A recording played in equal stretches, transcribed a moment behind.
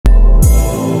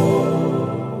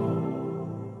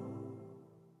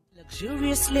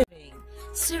luxurious living,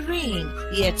 serene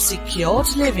yet secured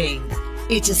living.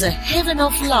 It is a heaven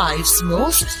of life's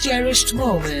most cherished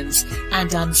moments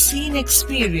and unseen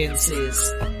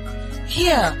experiences.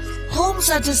 Here, homes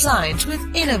are designed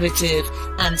with innovative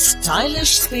and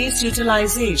stylish space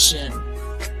utilization.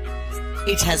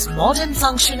 It has modern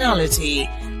functionality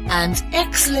and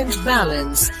excellent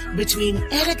balance between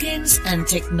elegance and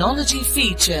technology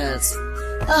features.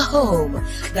 A home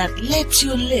that lets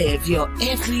you live your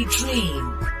every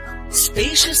dream.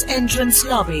 Spacious entrance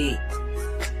lobby.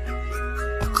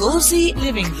 Cozy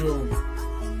living room.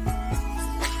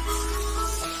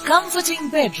 Comforting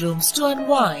bedrooms to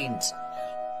unwind.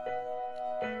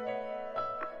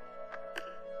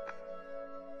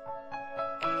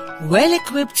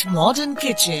 Well-equipped modern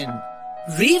kitchen.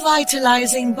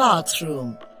 Revitalizing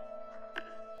bathroom.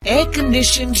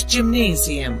 Air-conditioned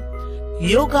gymnasium.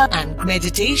 Yoga and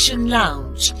meditation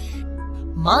lounge.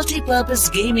 Multi-purpose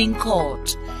gaming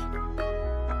court.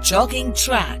 Jogging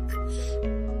track.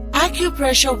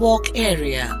 Acupressure walk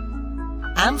area.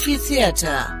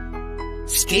 Amphitheater.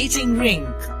 Skating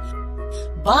rink.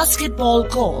 Basketball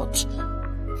court.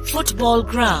 Football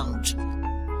ground.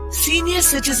 Senior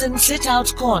citizen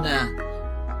sit-out corner.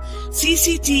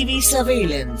 CCTV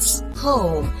surveillance.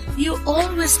 Home you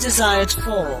always desired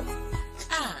for.